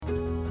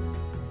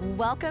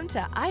Welcome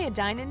to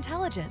Iodine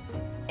Intelligence,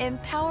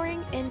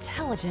 empowering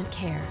intelligent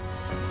care.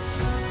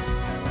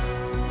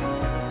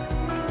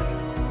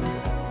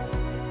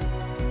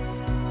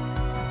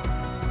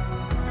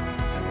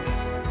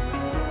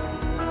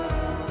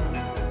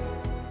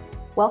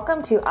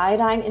 Welcome to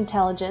Iodine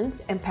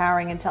Intelligence,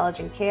 Empowering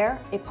Intelligent Care,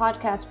 a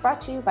podcast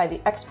brought to you by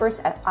the experts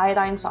at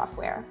Iodine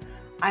Software.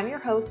 I'm your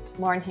host,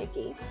 Lauren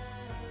Hickey.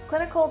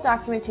 Clinical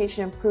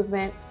documentation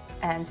improvement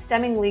and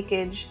stemming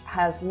leakage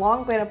has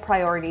long been a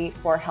priority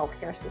for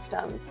healthcare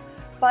systems,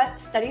 but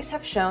studies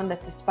have shown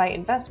that despite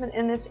investment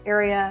in this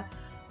area,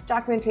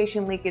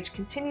 documentation leakage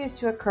continues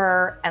to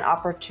occur and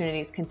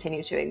opportunities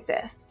continue to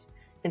exist.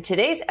 In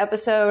today's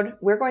episode,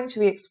 we're going to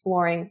be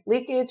exploring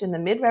leakage in the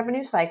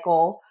mid-revenue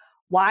cycle,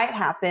 why it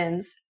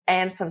happens,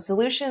 and some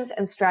solutions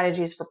and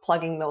strategies for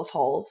plugging those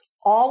holes,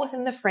 all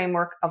within the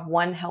framework of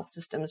one health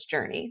system's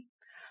journey.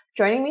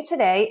 Joining me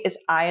today is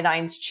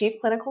Iodine's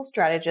Chief Clinical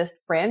Strategist,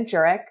 Fran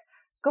Jurcak.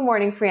 Good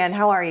morning, Fran.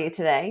 How are you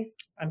today?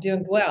 I'm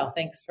doing well.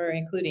 Thanks for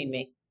including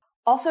me.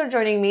 Also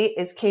joining me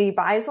is Kati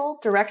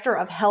Beisel, Director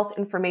of Health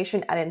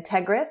Information at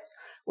Integris,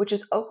 which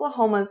is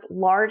Oklahoma's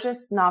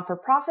largest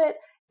non-for-profit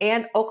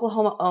and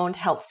Oklahoma-owned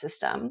health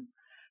system.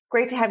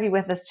 Great to have you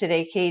with us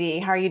today,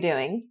 Kati. How are you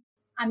doing?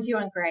 I'm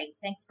doing great.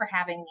 Thanks for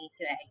having me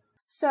today.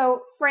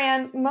 So,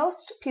 Fran,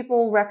 most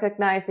people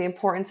recognize the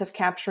importance of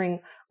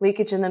capturing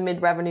leakage in the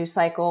mid-revenue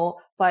cycle,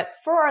 but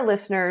for our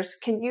listeners,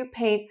 can you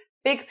paint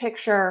big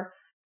picture?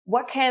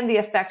 What can the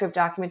effect of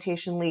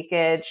documentation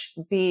leakage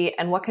be,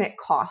 and what can it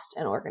cost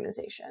an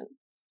organization?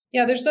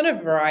 Yeah, there's been a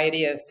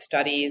variety of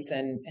studies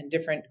and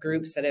different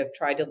groups that have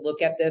tried to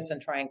look at this and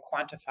try and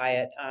quantify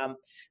it.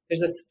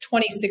 There's a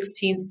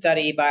 2016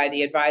 study by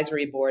the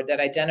advisory board that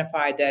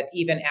identified that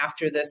even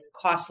after this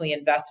costly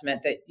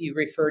investment that you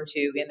referred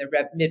to in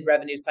the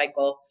mid-revenue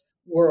cycle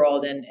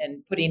world and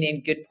putting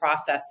in good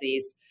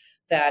processes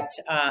that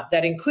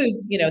include,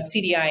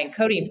 CDI and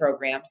coding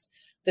programs,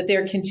 that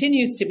there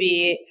continues to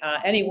be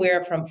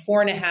anywhere from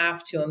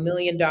 $4.5 to $1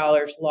 million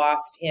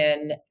lost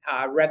in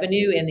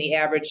revenue in the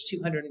average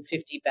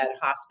 250-bed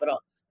hospital.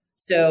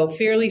 So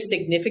fairly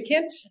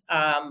significant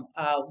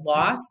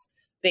loss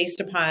based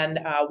upon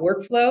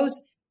workflows,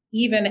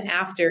 even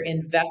after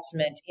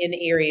investment in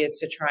areas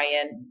to try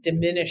and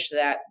diminish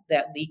that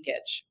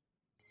leakage.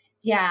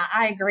 Yeah,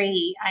 I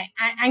agree.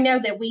 I know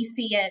that we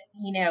see it,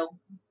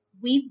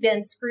 we've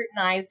been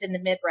scrutinized in the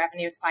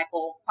mid-revenue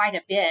cycle quite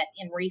a bit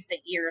in recent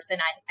years. And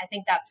I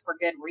think that's for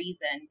good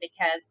reason,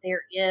 because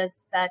there's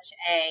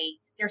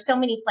so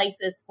many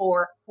places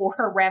for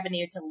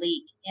revenue to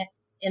leak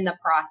in the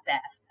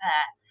process,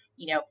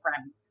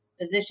 from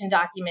physician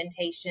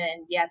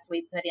documentation. Yes,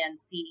 we put in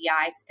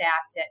CDI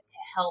staff to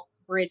help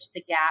bridge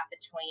the gap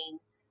between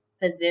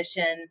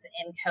physicians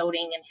and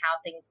coding and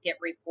how things get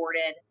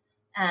reported.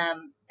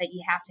 But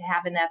you have to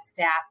have enough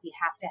staff. You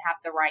have to have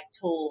the right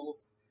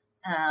tools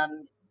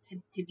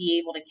to be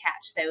able to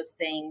catch those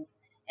things.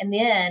 And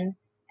then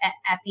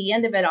at the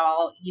end of it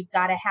all, you've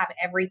got to have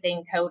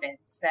everything coded.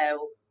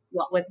 So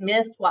what was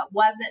missed, what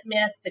wasn't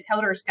missed, the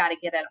coder's got to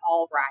get it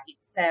all right.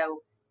 So,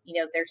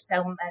 there's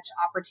so much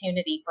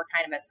opportunity for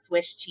kind of a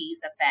Swiss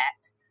cheese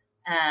effect.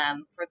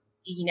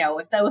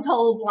 If those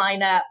holes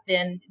line up,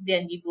 then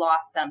you've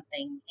lost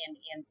something.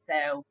 And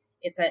so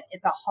it's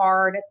a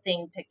hard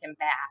thing to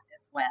combat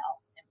as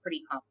well, and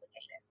pretty complicated.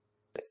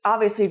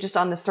 Obviously, just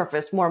on the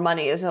surface, more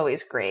money is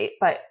always great.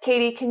 But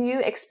Kati, can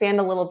you expand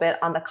a little bit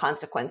on the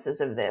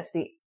consequences of this,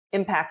 the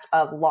impact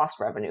of lost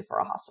revenue for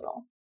a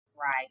hospital?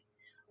 Right.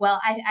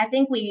 Well, I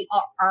think we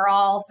are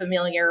all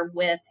familiar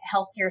with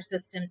healthcare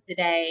systems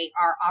today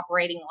are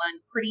operating on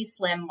pretty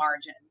slim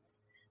margins.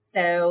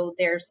 So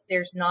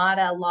there's not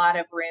a lot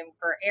of room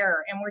for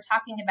error. And we're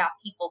talking about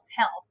people's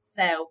health.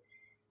 So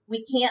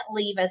we can't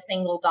leave a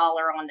single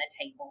dollar on the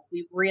table.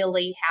 We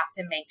really have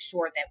to make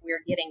sure that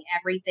we're getting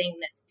everything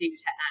that's due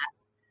to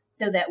us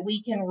so that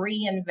we can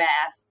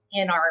reinvest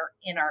in our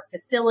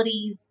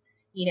facilities,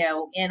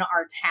 in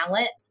our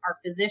talent, our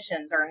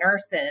physicians, our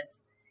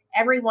nurses,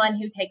 everyone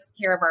who takes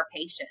care of our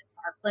patients,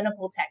 our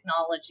clinical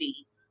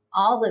technology,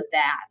 all of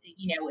that.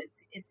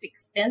 It's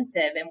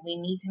expensive, and we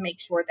need to make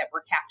sure that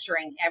we're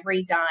capturing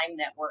every dime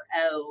that we're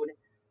owed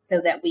so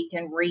that we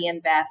can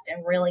reinvest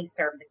and really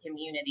serve the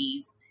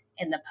communities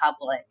in the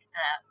public.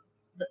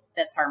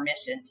 That's our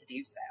mission to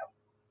do so.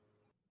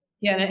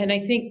 Yeah, and I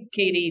think,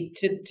 Kati,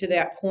 to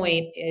that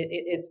point,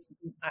 it's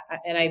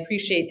and I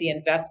appreciate the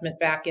investment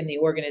back in the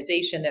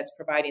organization that's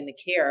providing the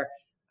care,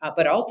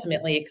 but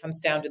ultimately it comes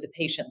down to the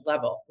patient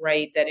level,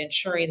 right? That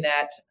ensuring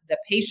that the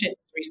patient is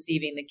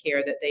receiving the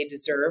care that they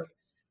deserve,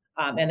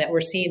 and that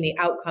we're seeing the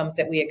outcomes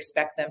that we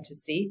expect them to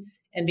see,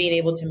 and being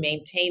able to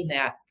maintain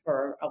that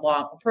for a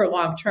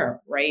long term,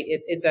 right?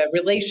 It's a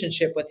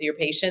relationship with your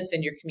patients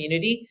and your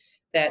community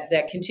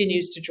that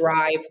continues to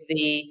drive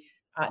the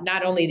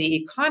not only the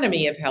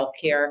economy of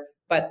healthcare,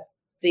 but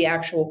the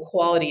actual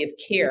quality of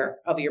care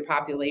of your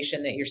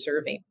population that you're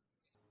serving.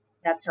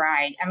 That's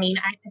right. I mean,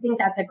 I think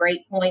that's a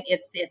great point.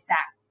 It's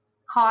that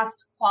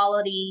cost,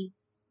 quality,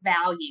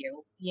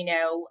 value.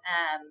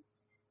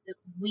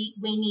 we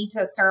need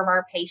to serve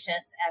our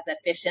patients as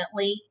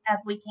efficiently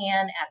as we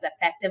can, as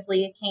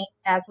effectively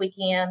as we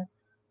can.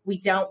 We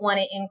don't want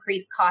to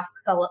increase costs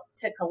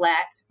to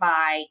collect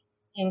by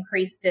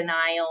increased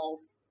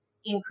denials,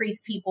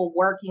 increased people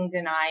working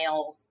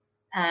denials,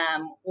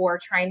 or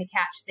trying to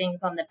catch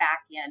things on the back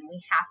end.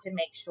 We have to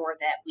make sure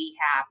that we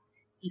have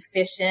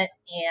efficient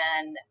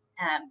and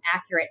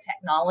accurate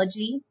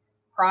technology,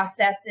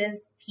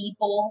 processes,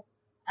 people,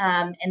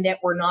 and that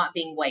we're not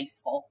being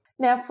wasteful.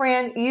 Now,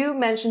 Fran, you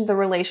mentioned the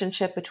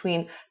relationship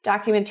between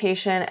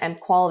documentation and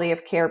quality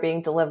of care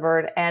being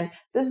delivered. And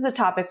this is a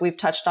topic we've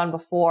touched on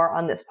before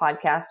on this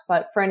podcast.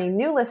 But for any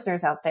new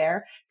listeners out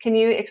there, can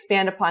you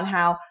expand upon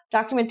how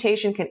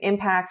documentation can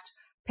impact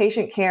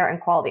patient care and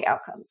quality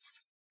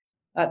outcomes?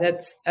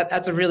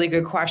 That's a really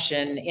good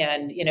question.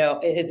 And,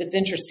 it's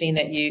interesting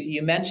that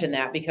you mentioned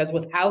that, because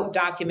without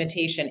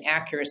documentation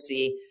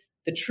accuracy,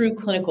 the true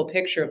clinical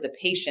picture of the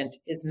patient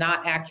is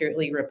not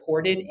accurately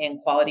reported in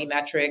quality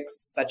metrics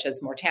such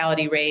as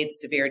mortality rates,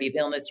 severity of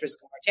illness, risk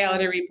of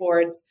mortality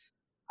reports,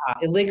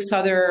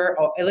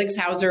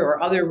 Elixhauser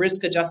or other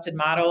risk-adjusted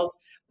models,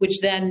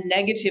 which then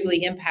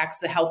negatively impacts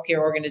the healthcare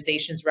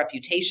organization's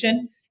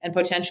reputation and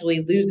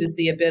potentially loses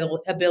the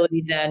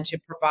ability then to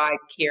provide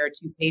care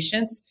to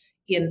patients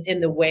in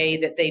the way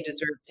that they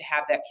deserve to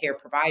have that care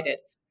provided.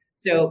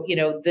 So,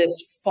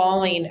 this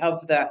falling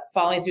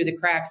through the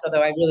cracks,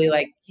 although I really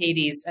like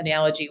Katie's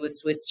analogy with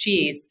Swiss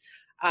cheese,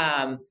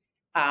 and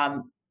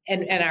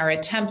our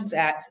attempts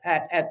at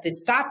the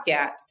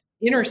stopgaps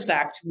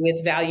intersect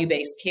with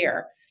value-based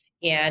care.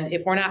 And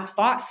if we're not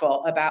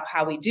thoughtful about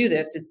how we do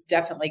this, it's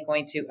definitely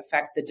going to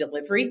affect the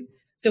delivery.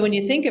 So when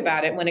you think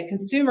about it, when a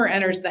consumer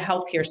enters the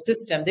healthcare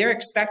system, they're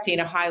expecting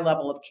a high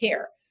level of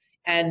care.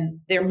 And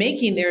they're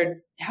making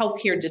their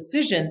healthcare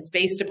decisions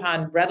based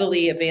upon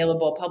readily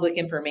available public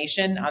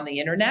information on the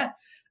internet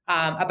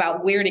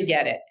about where to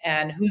get it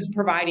and who's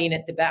providing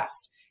it the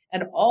best.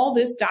 And all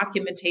this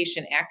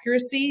documentation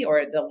accuracy,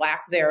 or the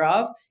lack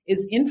thereof,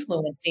 is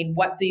influencing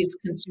what these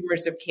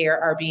consumers of care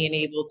are being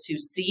able to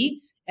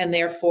see, and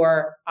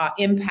therefore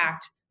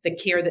impact the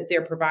care that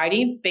they're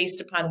providing based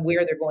upon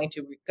where they're going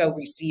to go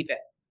receive it.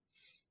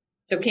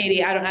 So,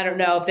 Katie, I don't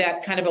know if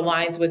that kind of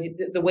aligns with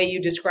the way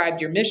you described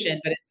your mission,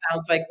 but it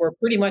sounds like we're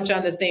pretty much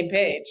on the same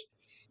page.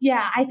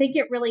 Yeah, I think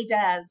it really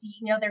does.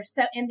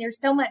 There's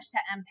so much to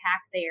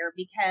unpack there,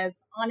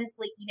 because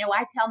honestly,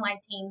 I tell my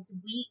teams,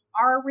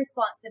 our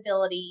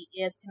responsibility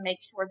is to make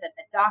sure that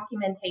the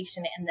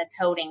documentation and the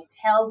coding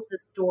tells the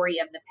story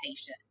of the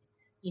patient.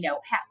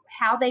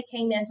 How they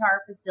came into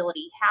our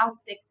facility, how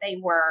sick they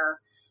were,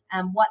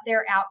 what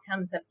their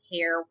outcomes of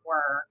care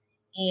were.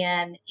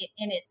 And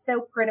it's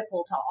so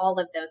critical to all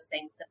of those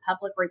things: the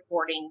public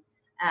reporting,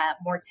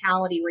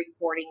 mortality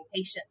reporting,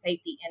 patient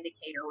safety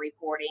indicator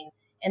reporting,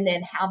 and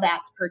then how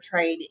that's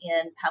portrayed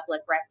in public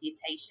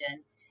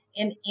reputation.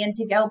 And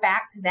to go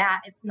back to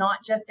that, it's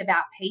not just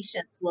about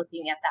patients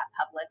looking at that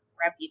public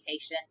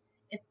reputation.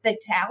 It's the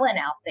talent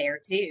out there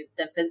too.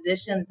 The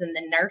physicians and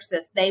the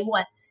nurses,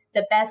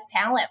 the best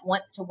talent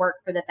wants to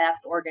work for the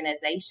best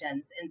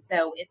organizations. And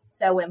so it's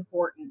so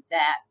important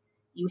that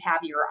you have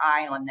your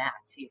eye on that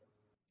too.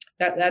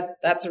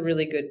 That's a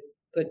really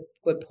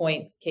good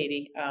point,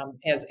 Katie.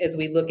 As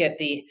we look at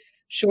the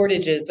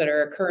shortages that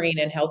are occurring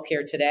in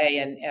healthcare today,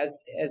 and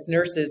as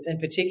nurses in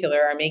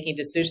particular are making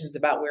decisions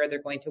about where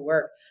they're going to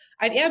work,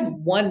 I'd add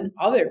one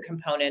other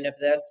component of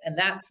this, and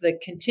that's the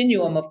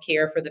continuum of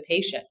care for the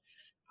patient.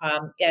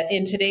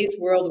 In today's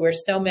world, where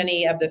so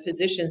many of the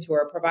physicians who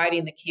are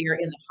providing the care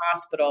in the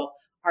hospital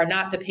are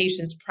not the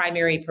patient's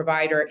primary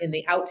provider in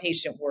the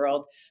outpatient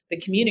world, the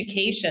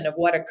communication of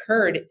what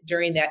occurred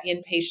during that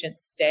inpatient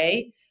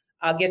stay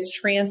gets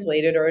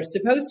translated, or is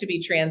supposed to be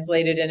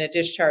translated, in a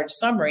discharge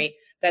summary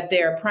that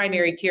their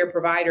primary care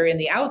provider in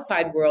the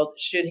outside world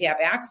should have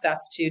access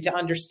to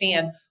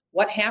understand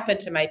what happened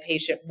to my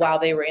patient while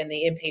they were in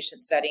the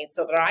inpatient setting,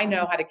 so that I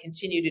know how to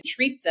continue to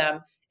treat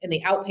them in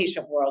the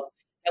outpatient world.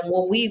 And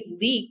when we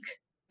leak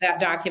that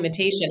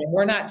documentation and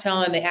we're not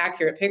telling the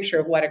accurate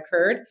picture of what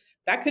occurred,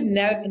 that could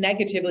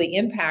negatively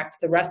impact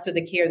the rest of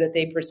the care that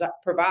they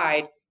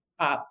provide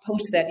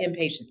post that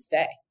inpatient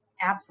stay.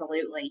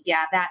 Absolutely.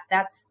 Yeah,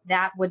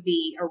 that would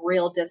be a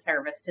real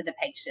disservice to the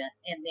patient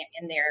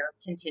in their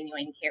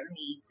continuing care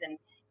needs.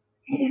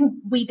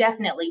 And we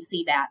definitely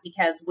see that,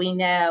 because we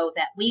know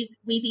that we've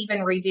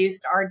even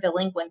reduced our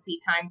delinquency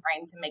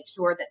timeframe to make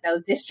sure that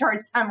those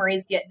discharge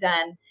summaries get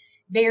done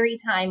very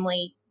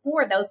timely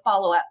for those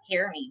follow-up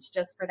care needs,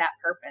 just for that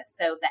purpose.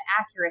 So the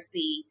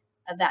accuracy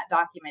of that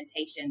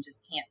documentation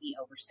just can't be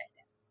overstated.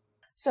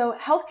 So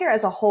healthcare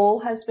as a whole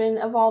has been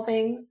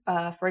evolving.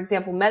 For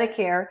example,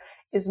 Medicare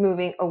is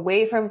moving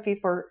away from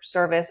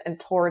fee-for-service and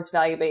towards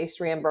value-based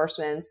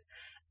reimbursements.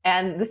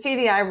 And the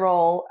CDI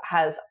role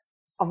has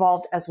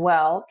evolved as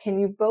well. Can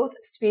you both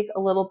speak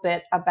a little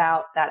bit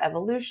about that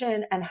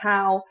evolution and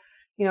how,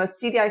 a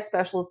CDI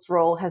specialist's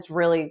role has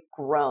really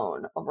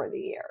grown over the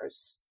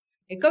years?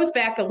 It goes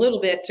back a little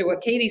bit to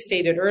what Katie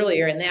stated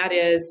earlier, and that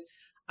is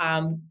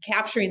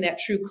capturing that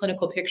true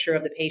clinical picture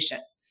of the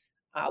patient.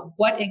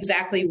 what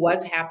exactly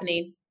was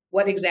happening,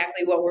 what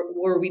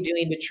were we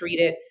doing to treat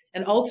it,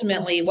 and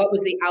ultimately what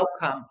was the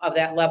outcome of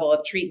that level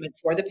of treatment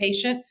for the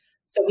patient,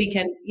 so we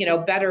can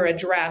better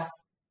address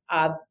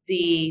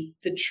the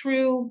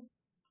true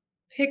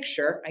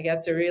picture. I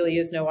guess there really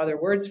is no other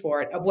words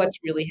for it, of what's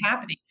really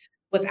happening.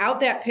 Without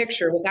that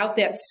picture, without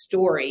that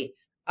story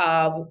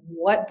of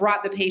what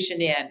brought the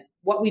patient in,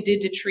 what we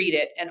did to treat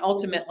it, and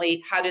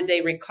ultimately how did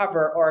they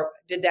recover, or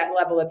did that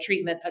level of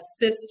treatment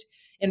assist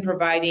in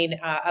providing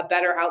a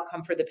better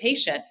outcome for the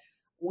patient,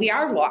 we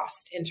are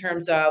lost in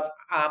terms of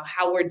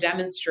how we're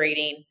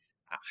demonstrating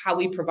how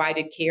we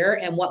provided care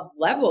and what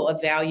level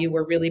of value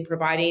we're really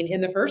providing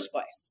in the first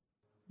place.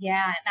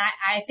 Yeah, and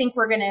I think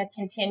we're going to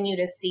continue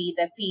to see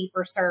the fee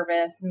for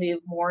service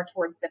move more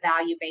towards the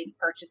value-based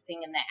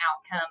purchasing and the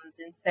outcomes.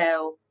 And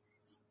so,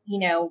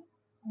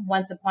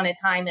 once upon a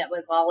time, it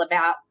was all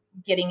about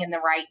getting in the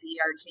right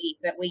DRG,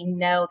 but we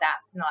know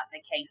that's not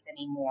the case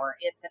anymore.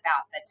 It's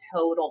about the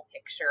total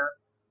picture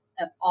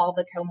of all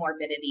the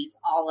comorbidities,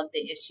 all of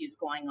the issues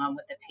going on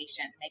with the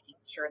patient, making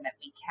sure that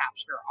we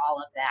capture all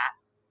of that,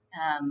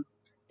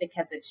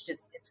 because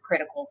it's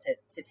critical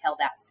to tell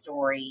that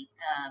story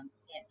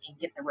and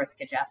get the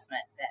risk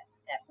adjustment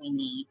that we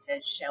need to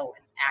show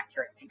an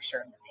accurate picture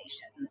of the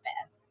patient in the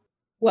bed.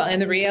 Well,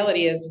 and the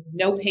reality is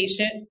no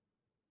patient,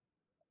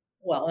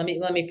 well,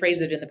 let me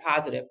phrase it in the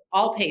positive.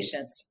 All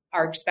patients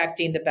are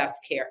expecting the best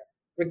care,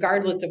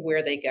 regardless of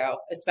where they go,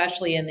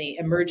 especially in the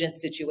emergent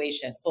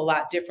situation, a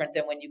lot different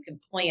than when you can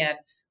plan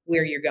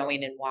where you're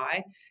going and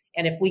why.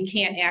 And if we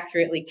can't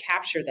accurately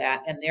capture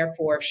that and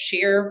therefore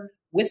share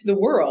with the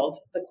world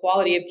the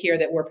quality of care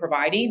that we're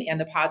providing and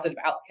the positive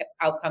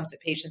outcomes that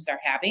patients are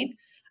having,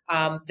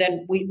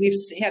 then we've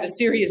had a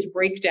serious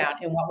breakdown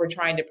in what we're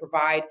trying to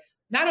provide,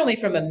 not only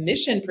from a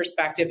mission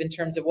perspective in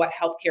terms of what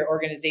healthcare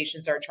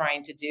organizations are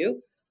trying to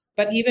do,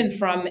 but even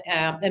from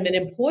an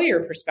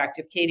employer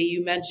perspective. Kati,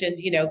 you mentioned,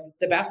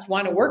 the best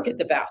want to work at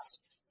the best.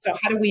 So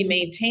how do we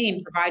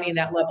maintain providing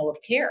that level of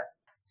care?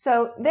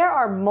 So there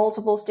are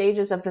multiple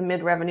stages of the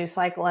mid-revenue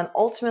cycle, and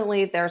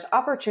ultimately there's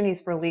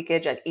opportunities for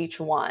leakage at each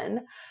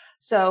one.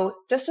 So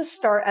just to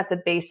start at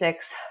the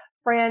basics,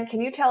 Fran, can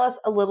you tell us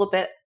a little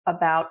bit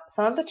about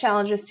some of the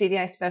challenges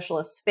CDI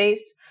specialists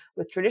face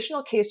with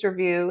traditional case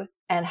review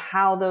and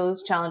how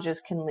those challenges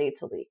can lead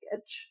to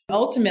leakage?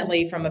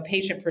 Ultimately, from a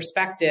patient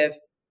perspective,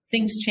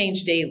 things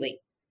change daily.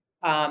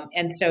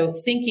 And so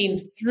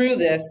thinking through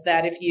this,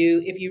 that if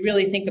you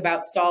really think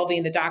about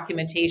solving the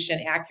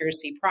documentation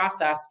accuracy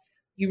process,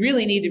 you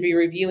really need to be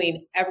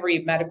reviewing every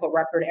medical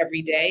record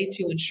every day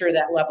to ensure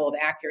that level of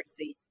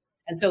accuracy.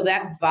 And so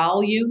that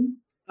volume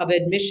of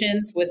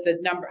admissions with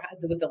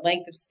the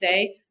length of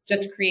stay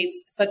just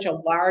creates such a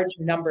large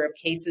number of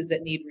cases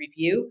that need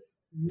review.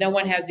 No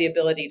one has the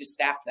ability to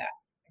staff that.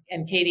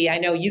 And Kati, I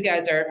know you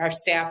guys are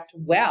staffed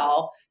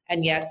well,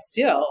 and yet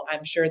still,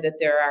 I'm sure that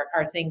there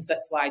are things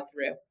that slide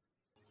through.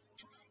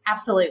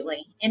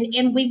 Absolutely.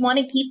 And we want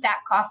to keep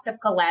that cost of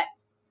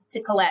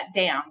collect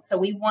down. So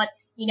we want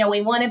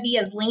to be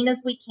as lean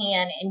as we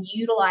can and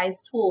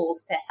utilize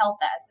tools to help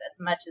us as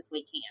much as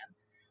we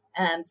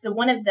can. So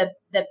one of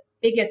the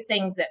biggest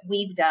things that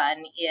we've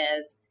done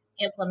is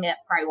implement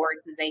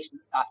prioritization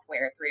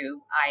software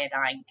through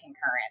Iodine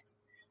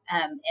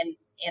Concurrent.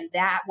 And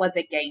that was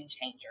a game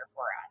changer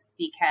for us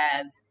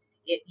because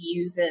it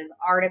uses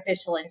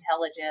artificial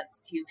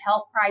intelligence to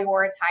help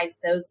prioritize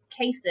those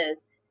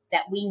cases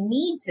that we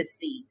need to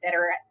see that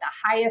are at the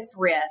highest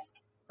risk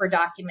for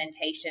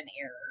documentation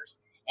errors.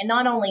 And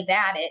not only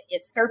that,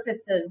 it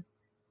surfaces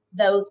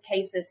those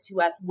cases to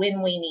us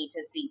when we need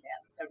to see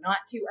them. So not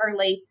too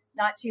early,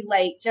 not too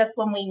late, just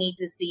when we need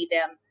to see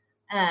them.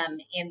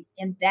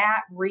 And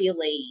that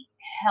really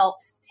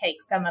helps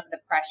take some of the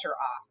pressure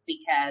off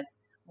because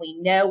we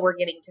know we're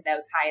getting to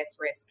those highest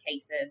risk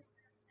cases.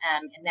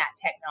 And that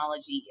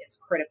technology is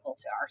critical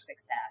to our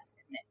success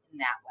in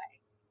that way.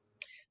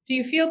 Do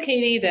you feel,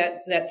 Kati,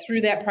 that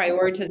through that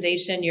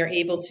prioritization, you're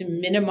able to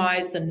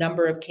minimize the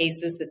number of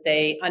cases that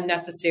they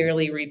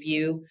unnecessarily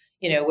review,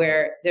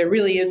 where there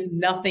really is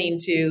nothing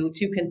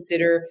to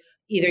consider?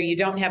 Either you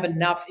don't have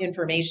enough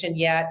information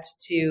yet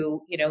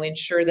to,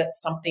 ensure that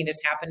something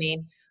is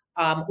happening,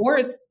 or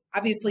it's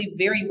obviously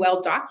very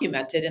well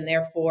documented, and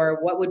therefore,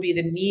 what would be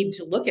the need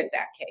to look at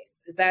that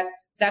case? Is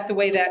that the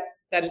way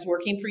that is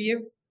working for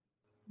you?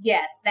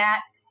 Yes,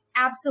 that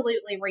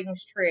absolutely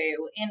rings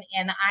true.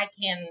 And I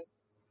can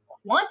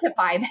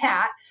quantify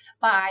that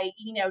by,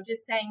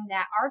 just saying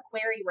that our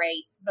query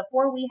rates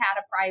before we had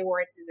a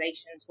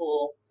prioritization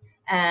tool,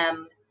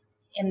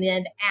 and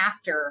then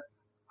after,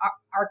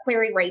 our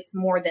query rates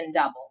more than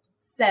doubled.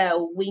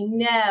 So we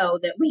know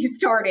that we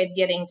started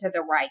getting to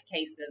the right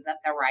cases at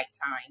the right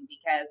time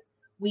because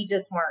we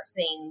just weren't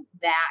seeing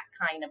that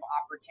kind of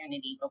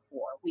opportunity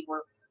before. We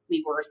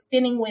were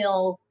spinning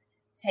wheels,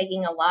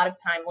 taking a lot of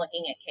time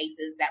looking at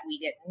cases that we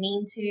didn't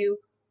need to,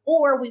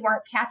 or we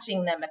weren't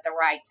catching them at the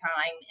right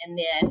time, and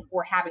then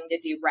we're having to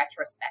do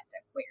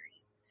retrospective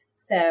queries.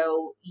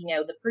 So,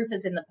 the proof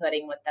is in the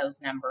pudding with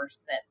those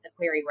numbers, that the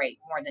query rate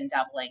more than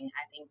doubling,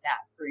 I think that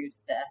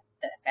proves the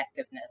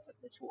effectiveness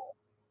of the tool.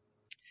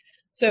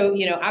 So,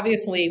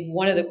 obviously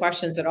one of the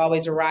questions that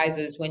always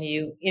arises when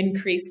you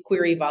increase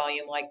query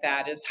volume like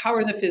that is, how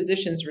are the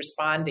physicians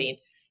responding?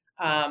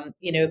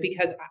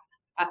 Because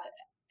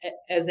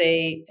as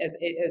a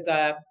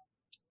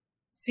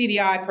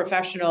CDI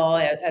professional,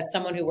 as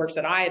someone who works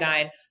at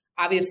Iodine,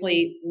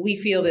 obviously we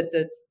feel that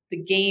the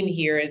game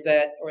here is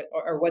that,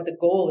 or what the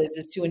goal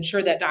is to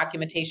ensure that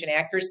documentation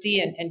accuracy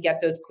and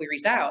get those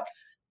queries out.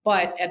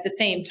 But at the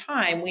same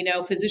time, we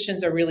know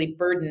physicians are really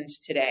burdened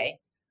today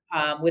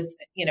with,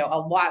 a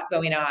lot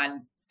going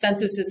on.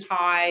 Census is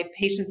high,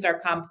 patients are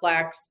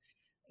complex.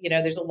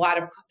 There's a lot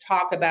of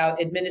talk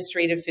about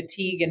administrative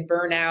fatigue and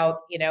burnout,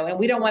 and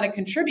we don't want to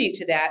contribute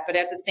to that. But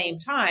at the same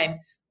time,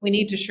 we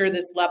need to ensure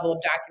this level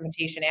of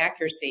documentation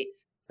accuracy.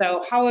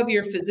 So how have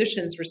your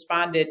physicians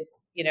responded,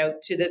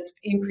 to this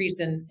increase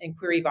in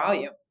query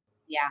volume?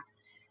 Yeah,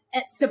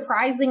 it's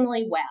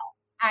surprisingly well.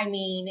 I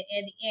mean,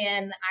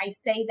 and I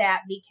say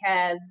that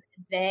because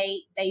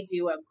they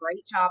do a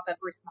great job of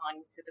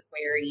responding to the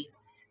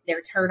queries.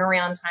 Their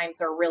turnaround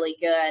times are really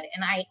good.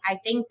 And I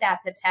think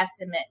that's a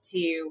testament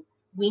to,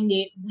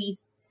 we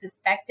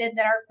suspected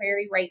that our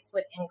query rates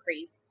would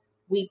increase.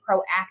 We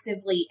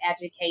proactively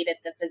educated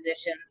the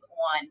physicians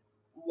on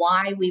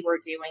why we were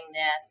doing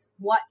this,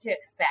 what to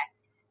expect,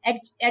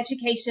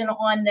 education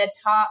on the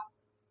top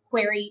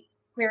query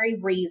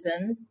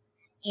reasons,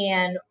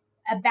 and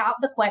about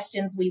the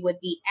questions we would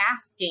be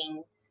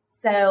asking,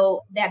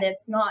 so that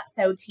it's not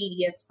so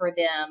tedious for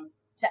them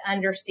to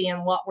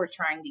understand what we're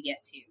trying to get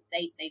to.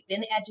 They've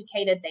been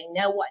educated, they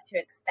know what to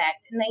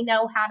expect, and they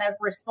know how to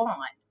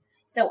respond.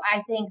 So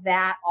I think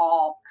that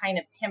all kind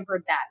of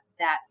tempered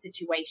that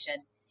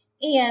situation.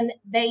 And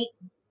they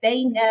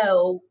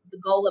know the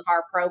goal of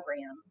our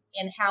program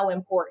and how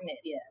important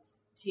it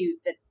is to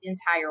the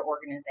entire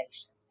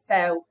organization.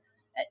 So,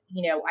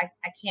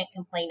 I can't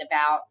complain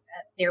about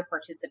their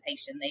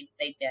participation.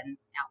 They've been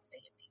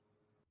outstanding.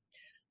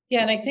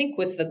 Yeah, and I think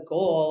with the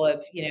goal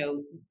of,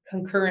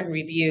 concurrent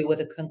review with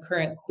a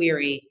concurrent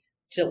query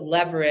to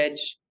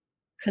leverage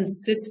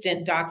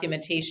consistent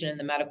documentation in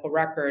the medical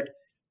record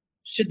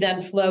should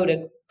then flow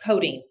to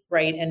coding,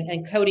 right?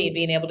 And coding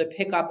being able to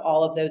pick up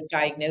all of those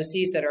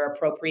diagnoses that are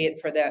appropriate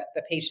for the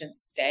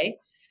patient's stay.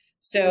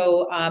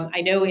 So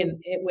I know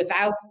in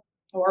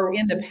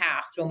the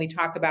past, when we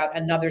talk about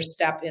another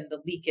step in the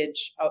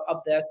leakage of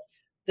this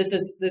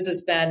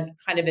has been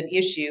kind of an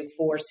issue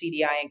for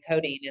CDI and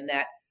coding, in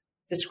that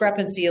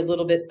discrepancy a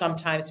little bit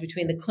sometimes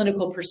between the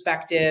clinical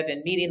perspective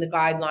and meeting the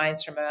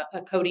guidelines from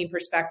a coding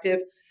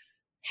perspective.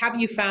 Have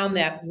you found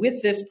that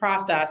with this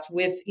process,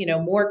 with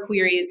more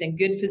queries and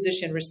good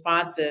physician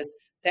responses,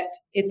 that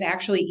it's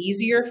actually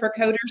easier for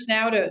coders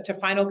now to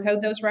final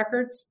code those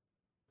records?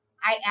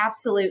 I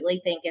absolutely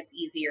think it's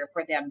easier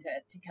for them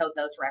to code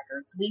those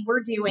records. We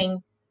were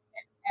doing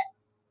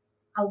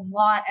a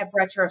lot of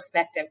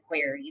retrospective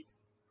queries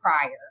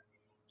prior.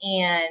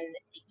 And,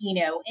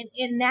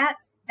 and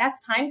that's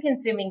time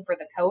consuming for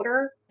the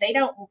coder. They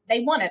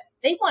want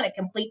to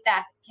complete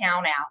that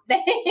count out.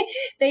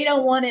 They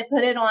don't want to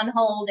put it on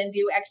hold and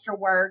do extra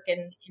work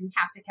and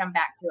have to come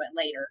back to it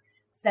later.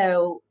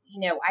 So,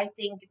 I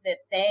think that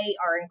they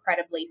are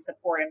incredibly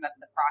supportive of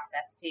the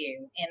process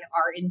too, and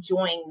are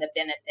enjoying the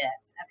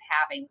benefits of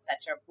having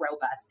such a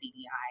robust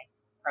CDI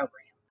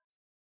program.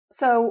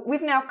 So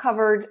we've now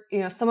covered,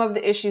 some of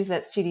the issues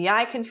that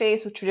CDI can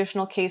face with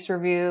traditional case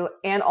review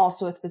and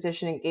also with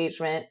physician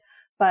engagement.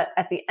 But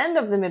at the end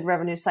of the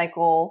mid-revenue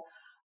cycle,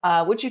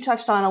 which you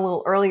touched on a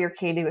little earlier,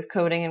 Kati, with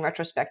coding and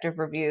retrospective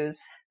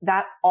reviews,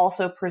 that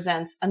also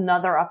presents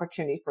another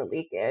opportunity for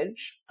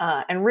leakage.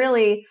 And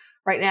really,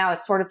 right now,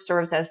 it sort of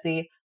serves as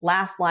the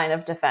last line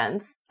of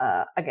defense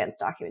against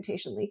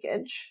documentation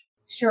leakage.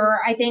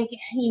 Sure. I think,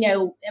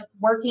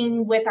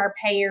 working with our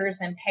payers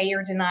and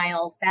payer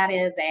denials, that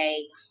is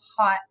a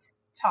hot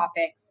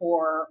topic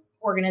for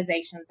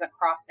organizations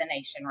across the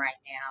nation right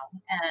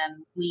now.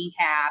 We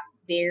have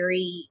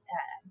very,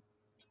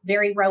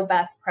 very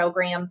robust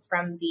programs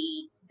from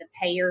the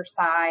payer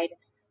side,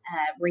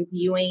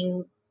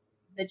 reviewing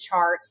the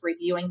charts,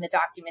 reviewing the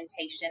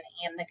documentation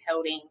and the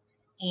coding,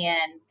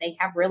 and they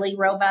have really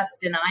robust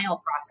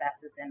denial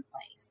processes in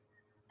place.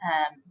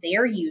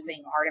 They're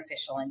using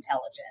artificial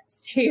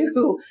intelligence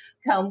to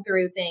comb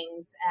through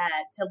things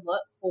to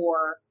look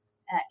for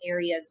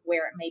areas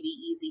where it may be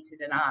easy to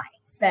deny.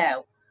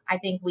 So I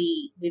think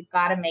we've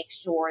got to make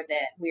sure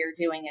that we're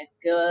doing a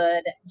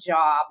good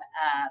job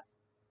of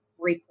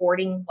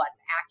reporting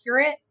what's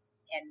accurate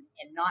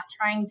and not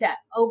trying to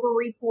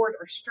over-report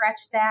or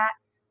stretch that.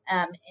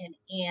 And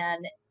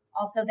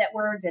also that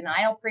we're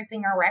denial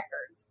proofing our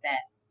records, that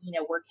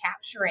we're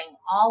capturing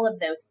all of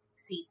those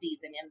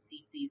CCs and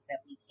MCCs that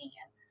we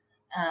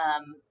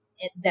can,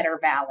 that are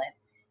valid,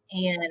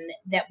 and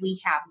that we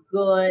have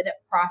good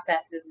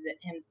processes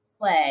in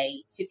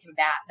play to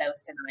combat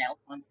those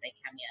denials once they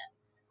come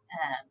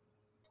in.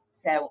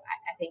 So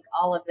I think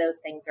all of those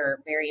things are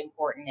very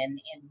important,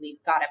 and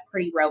we've got a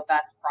pretty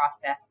robust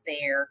process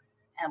there.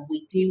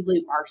 We do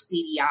loop our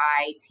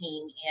CDI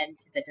team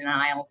into the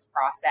denials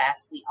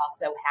process. We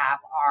also have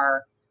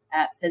our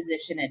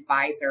physician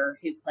advisor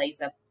who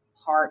plays a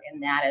part in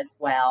that as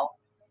well.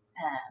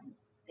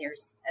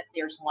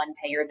 There's one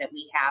payer that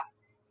we have,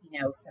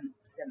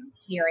 some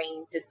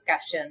hearing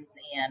discussions,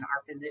 and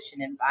our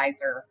physician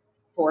advisor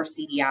for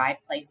CDI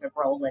plays a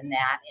role in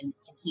that, and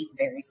he's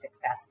very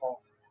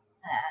successful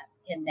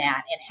in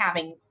that, and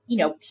having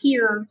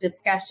peer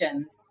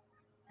discussions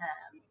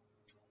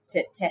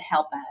to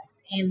help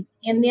us,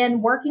 and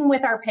then working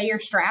with our payer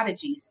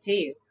strategies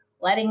too,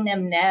 letting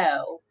them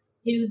know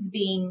who's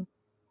being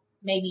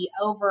maybe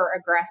over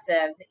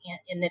aggressive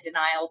in the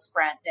denials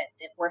front,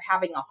 that we're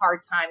having a hard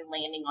time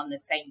landing on the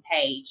same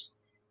page,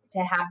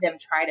 to have them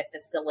try to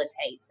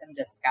facilitate some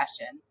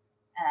discussion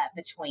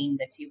between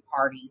the two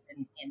parties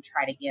and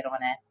try to get on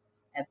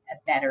a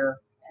better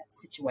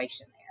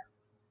situation there.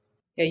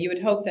 Yeah, you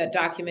would hope that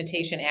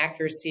documentation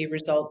accuracy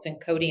results in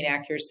coding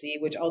accuracy,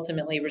 which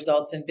ultimately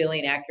results in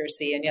billing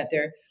accuracy. And yet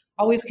there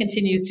always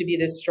continues to be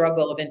this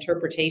struggle of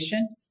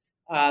interpretation,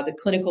 the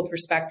clinical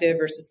perspective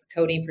versus the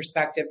coding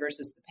perspective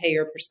versus the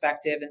payer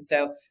perspective. And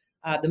so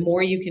the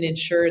more you can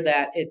ensure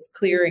that it's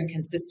clear and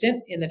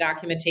consistent in the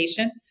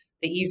documentation,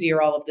 the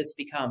easier all of this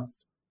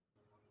becomes.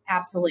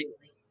 Absolutely.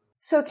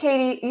 So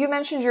Kati, you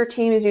mentioned your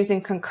team is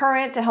using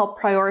Concurrent to help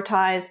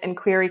prioritize and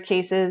query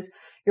cases.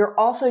 You're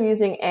also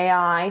using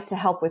AI to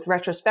help with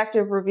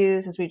retrospective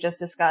reviews, as we just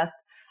discussed.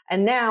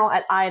 And now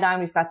at Iodine,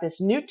 we've got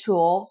this new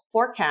tool,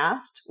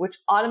 Forecast, which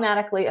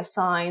automatically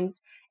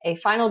assigns a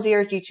final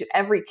DRG to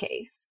every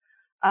case.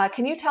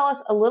 Can you tell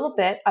us a little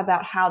bit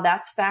about how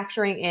that's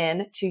factoring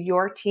in to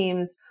your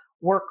team's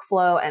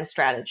workflow and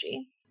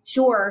strategy?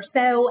 Sure.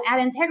 So at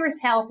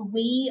Integris Health,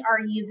 we are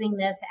using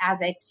this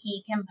as a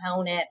key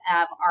component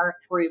of our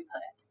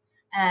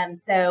throughput.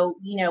 So,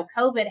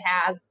 COVID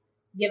has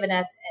given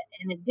us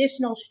an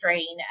additional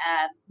strain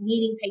of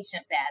needing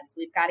patient beds.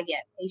 We've got to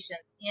get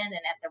patients in and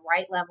at the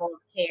right level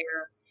of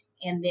care,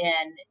 and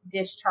then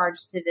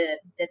discharged to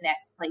the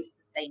next place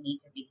that they need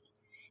to be.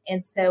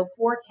 And so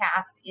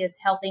Forecast is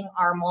helping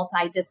our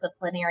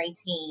multidisciplinary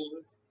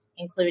teams,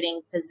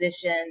 including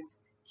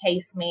physicians,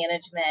 case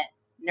management,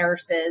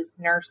 nurses,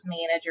 nurse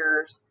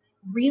managers,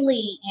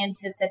 really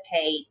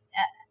anticipate,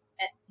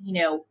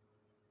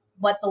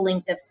 what the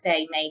length of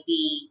stay may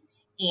be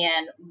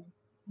and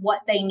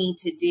what they need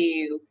to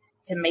do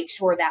to make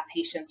sure that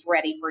patient's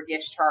ready for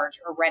discharge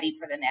or ready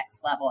for the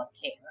next level of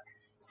care.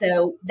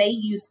 So they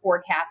use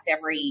Forecast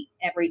every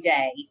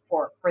day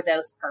for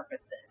those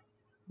purposes,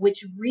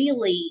 which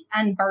really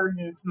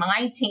unburdens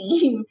my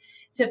team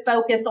to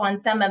focus on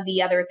some of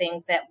the other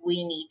things that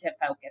we need to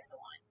focus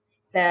on.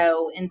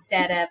 So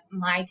instead of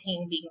my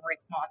team being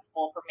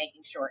responsible for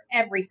making sure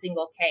every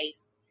single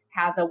case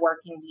has a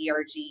working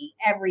DRG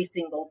every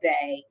single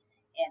day,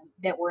 and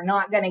that we're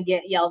not going to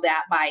get yelled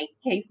at by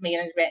case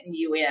management and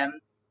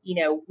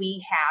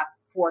we have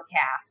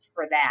Forecast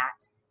for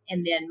that.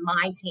 And then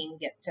my team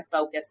gets to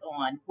focus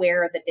on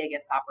where are the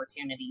biggest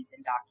opportunities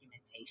in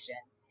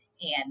documentation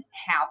and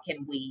how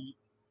can we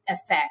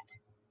affect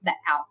the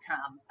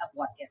outcome of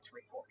what gets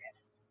reported.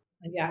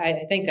 Yeah,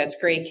 I think that's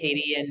great,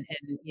 Kati, and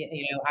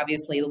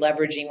obviously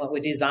leveraging what we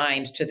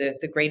designed to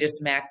the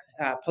greatest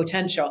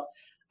potential.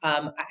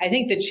 I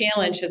think the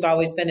challenge has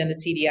always been in the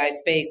CDI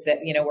space that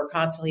we're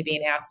constantly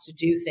being asked to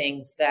do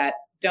things that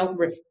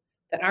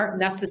aren't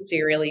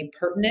necessarily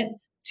pertinent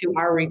to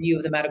our review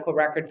of the medical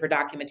record for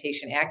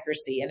documentation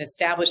accuracy. And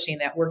establishing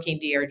that working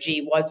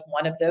DRG was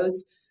one of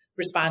those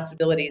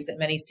responsibilities that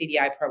many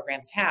CDI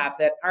programs have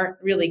that aren't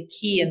really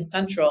key and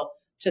central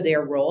to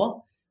their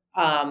role.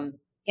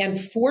 And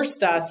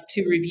forced us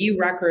to review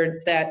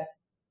records that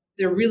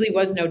there really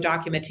was no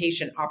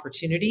documentation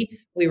opportunity.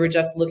 We were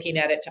just looking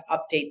at it to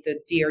update the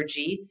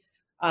DRG.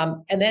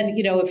 And then,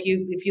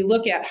 if you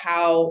look at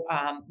how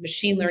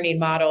machine learning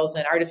models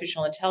and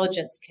artificial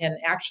intelligence can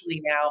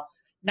actually now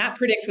not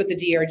predict what the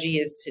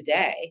DRG is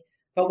today,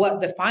 but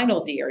what the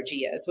final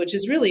DRG is, which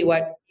is really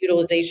what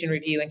utilization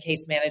review and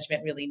case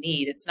management really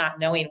need. It's not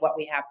knowing what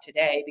we have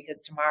today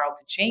because tomorrow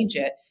could change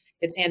it.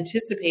 It's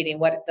anticipating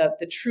what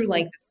the true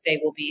length of stay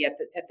will be at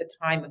the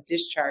time of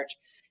discharge.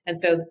 And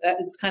so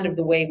that's kind of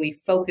the way we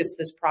focus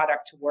this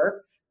product to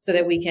work, so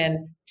that we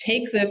can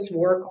take this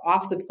work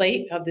off the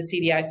plate of the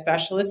CDI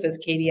specialist, as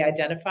Kati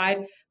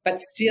identified, but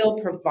still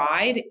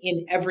provide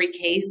in every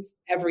case,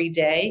 every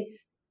day,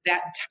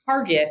 that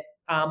target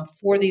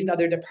for these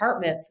other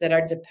departments that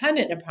are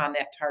dependent upon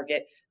that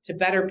target to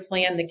better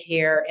plan the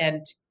care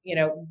and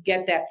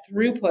get that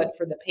throughput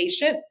for the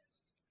patient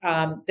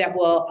that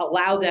will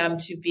allow them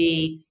to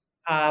be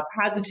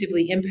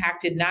positively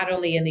impacted not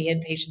only in the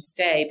inpatient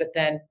stay, but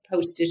then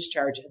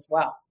post-discharge as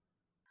well.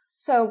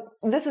 So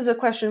this is a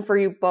question for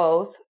you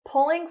both.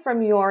 Pulling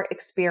from your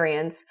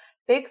experience,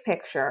 big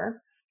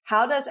picture,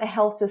 how does a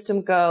health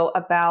system go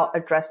about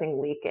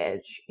addressing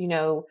leakage?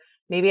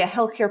 Maybe a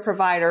healthcare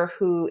provider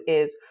who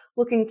is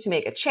looking to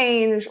make a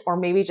change, or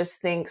maybe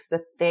just thinks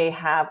that they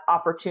have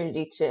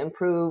opportunity to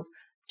improve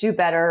do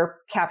better,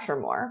 capture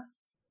more?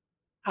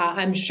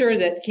 I'm sure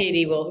that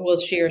Kati will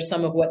share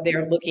some of what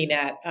they're looking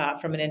at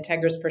from an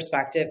Integris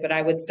perspective, but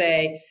I would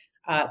say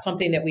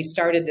something that we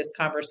started this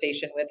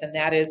conversation with, and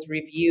that is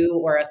review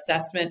or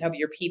assessment of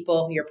your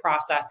people, your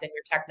process, and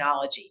your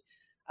technology.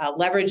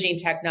 Leveraging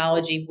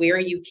technology where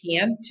you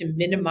can to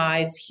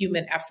minimize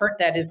human effort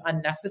that is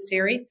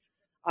unnecessary,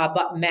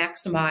 but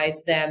maximize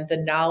then the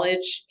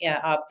knowledge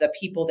of the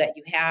people that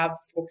you have,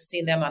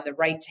 focusing them on the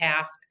right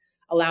task,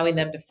 allowing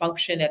them to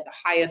function at the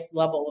highest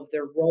level of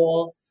their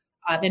role,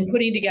 and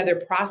putting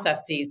together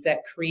processes that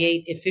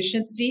create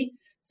efficiency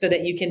so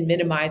that you can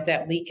minimize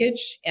that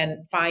leakage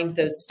and find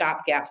those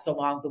stop gaps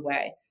along the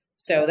way.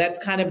 So that's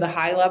kind of the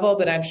high level,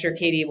 but I'm sure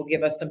Kati will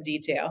give us some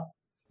detail.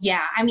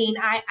 Yeah, I mean,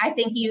 I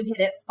think you hit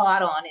it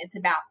spot on. It's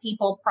about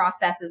people,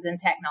 processes, and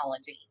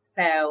technology.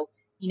 So,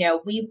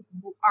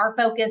 our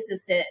focus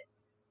is to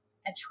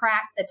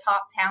attract the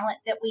top talent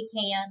that we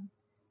can,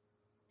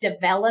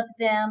 develop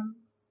them,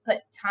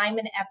 put time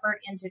and effort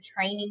into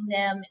training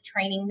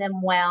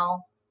them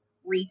well,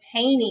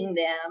 retaining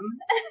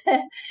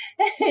them,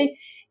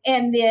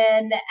 and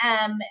then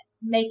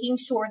making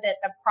sure that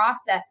the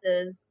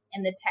processes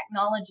and the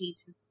technology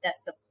that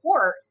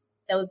support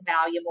those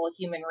valuable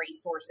human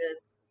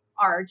resources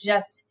are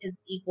just as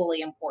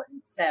equally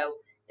important. So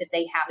that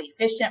they have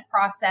efficient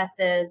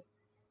processes,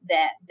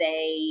 that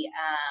they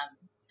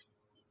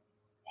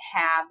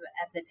have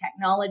the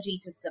technology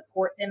to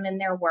support them in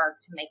their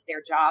work, to make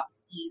their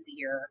jobs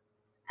easier,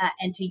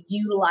 and to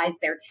utilize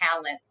their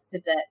talents to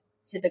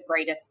the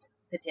greatest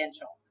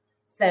potential.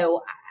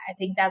 So I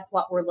think that's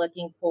what we're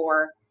looking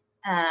for.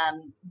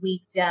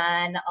 We've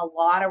done a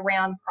lot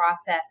around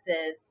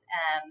processes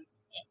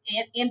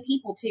and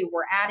people too.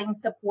 We're adding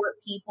support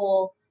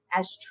people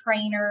as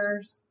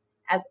trainers,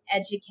 as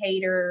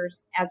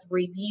educators, as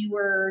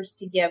reviewers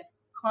to give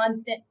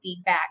constant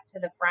feedback to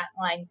the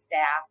frontline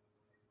staff,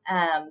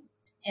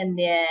 and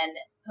then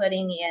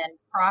putting in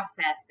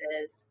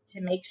processes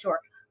to make sure.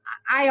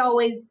 I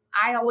always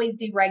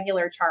do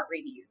regular chart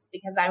reviews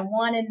because I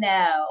want to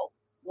know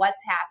what's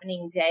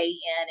happening day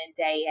in and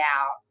day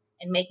out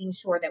and making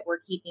sure that we're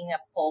keeping a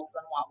pulse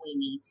on what we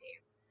need to.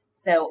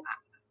 So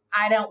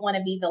I don't want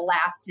to be the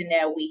last to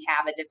know we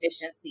have a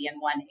deficiency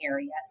in one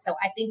area. So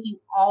I think you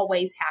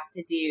always have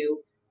to do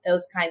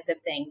those kinds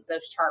of things,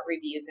 those chart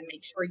reviews, and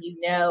make sure you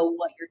know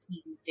what your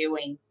team's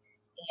doing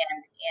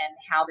and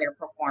how they're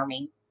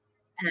performing.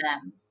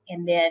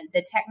 And then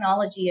the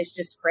technology is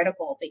just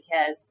critical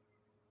because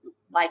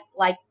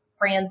like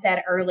Fran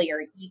said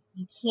earlier,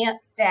 you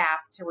can't staff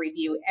to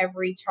review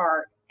every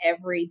chart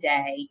every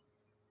day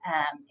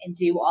and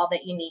do all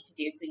that you need to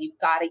do. So you've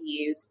got to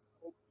use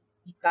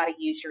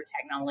your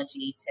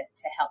technology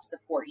to help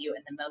support you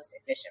in the most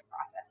efficient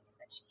processes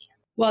that you can.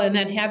 Well, and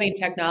then having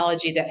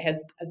technology that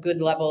has a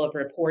good level of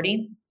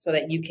reporting so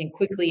that you can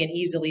quickly and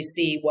easily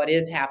see what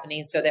is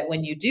happening so that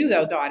when you do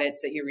those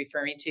audits that you're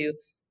referring to,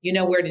 you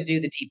know where to do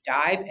the deep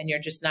dive and you're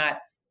just not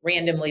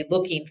randomly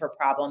looking for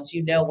problems.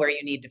 You know where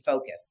you need to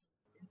focus.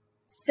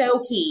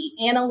 So key.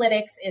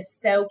 Analytics is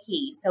so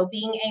key. So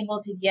being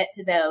able to get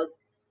to those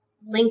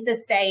length of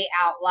stay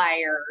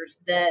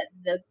outliers,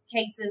 the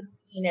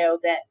cases,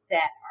 that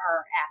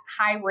are at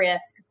high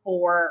risk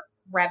for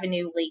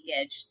revenue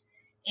leakage.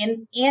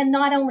 And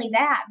not only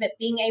that, but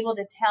being able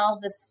to tell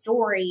the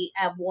story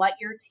of what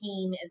your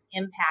team is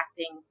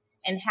impacting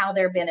and how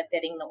they're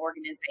benefiting the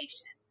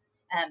organization.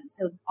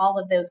 So all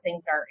of those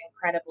things are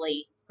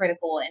incredibly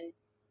critical.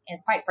 And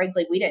quite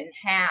frankly, we didn't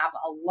have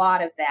a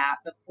lot of that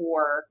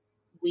before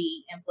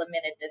we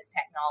implemented this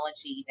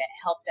technology that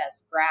helped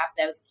us grab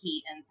those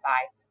key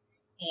insights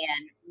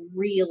and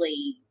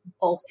really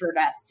bolstered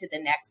us to the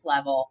next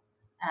level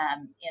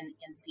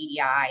in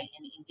CDI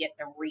and get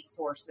the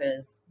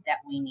resources that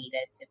we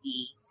needed to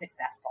be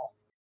successful.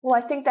 Well,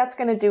 I think that's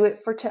going to do it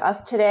for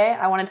us today.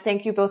 I want to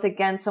thank you both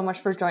again so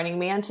much for joining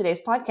me on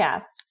today's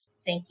podcast.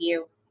 Thank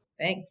you.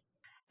 Thanks.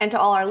 And to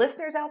all our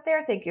listeners out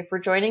there, thank you for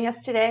joining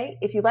us today.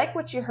 If you like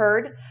what you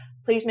heard,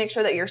 please make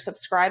sure that you're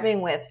subscribing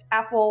with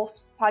Apple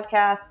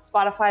Podcasts,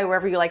 Spotify,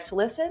 wherever you like to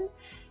listen.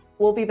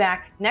 We'll be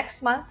back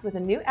next month with a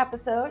new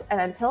episode. And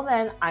until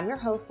then, I'm your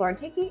host, Lauren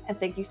Hickey, and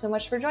thank you so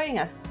much for joining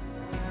us.